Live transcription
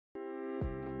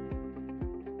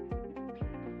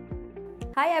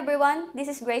Hi everyone, this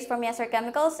is Grace from Yes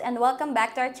Chemicals and welcome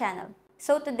back to our channel.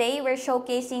 So today we're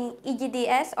showcasing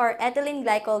EGDS or Ethylene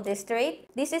Glycol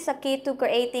Distearate. This is a key to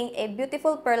creating a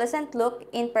beautiful pearlescent look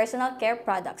in personal care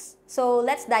products. So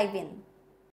let's dive in.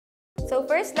 So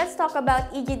first, let's talk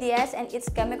about EGDS and its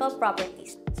chemical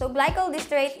properties. So glycol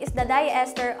distearate is the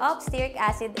diester of stearic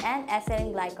acid and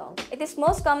ethylene glycol. It is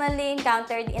most commonly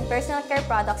encountered in personal care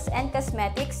products and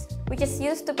cosmetics, which is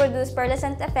used to produce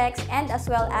pearlescent effects and as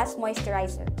well as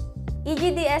moisturizer.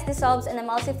 EGDS dissolves and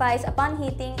emulsifies upon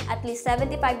heating at least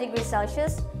 75 degrees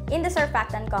Celsius in the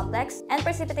surfactant complex and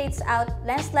precipitates out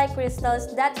lens-like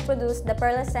crystals that produce the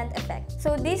pearlescent effect.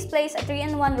 So this plays a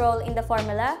 3-in-1 role in the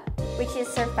formula, which is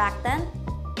surfactant,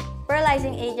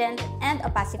 pearlizing agent, and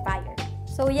opacifier.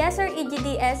 So Yeser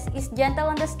EGDS is gentle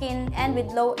on the skin and with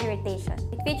low irritation.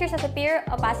 It features a superior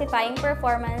opacifying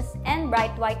performance and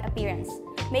bright white appearance,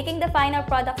 making the final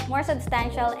product more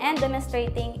substantial and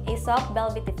demonstrating a soft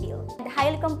velvety feel, and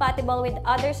highly compatible with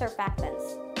other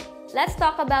surfactants. Let's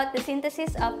talk about the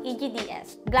synthesis of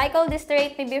EGDS. Glycol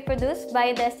distearate may be produced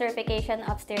by the esterification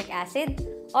of stearic acid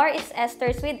or its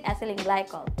esters with ethylene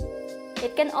glycol.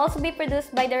 It can also be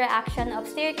produced by the reaction of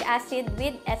stearic acid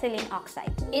with ethylene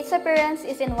oxide. Its appearance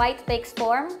is in white flakes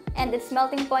form and its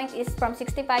melting point is from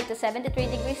 65 to 73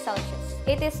 degrees Celsius.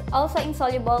 It is also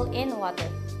insoluble in water.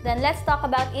 Then let's talk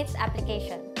about its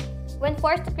application. When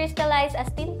forced to crystallize as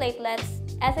thin platelets,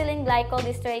 ethylene glycol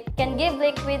distearate can give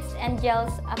liquids and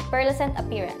gels a pearlescent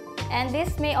appearance, and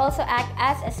this may also act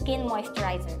as a skin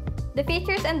moisturizer. The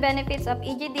features and benefits of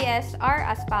EGDS are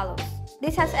as follows.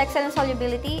 This has excellent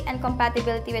solubility and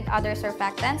compatibility with other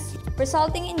surfactants,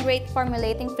 resulting in great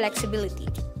formulating flexibility.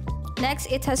 Next,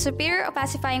 it has superior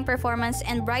opacifying performance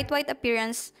and bright white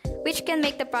appearance, which can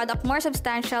make the product more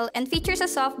substantial and features a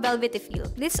soft velvety feel.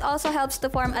 This also helps to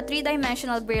form a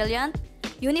 3-dimensional brilliant,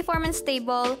 uniform and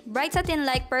stable, bright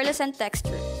satin-like pearlescent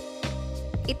texture.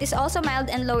 It is also mild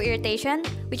and low irritation,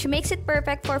 which makes it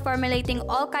perfect for formulating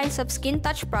all kinds of skin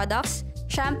touch products,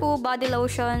 shampoo, body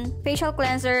lotion, facial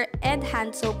cleanser, and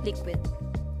hand soap liquid.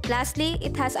 Lastly,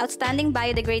 it has outstanding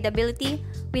biodegradability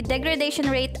with degradation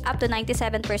rate up to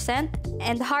 97%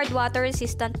 and hard water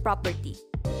resistant property.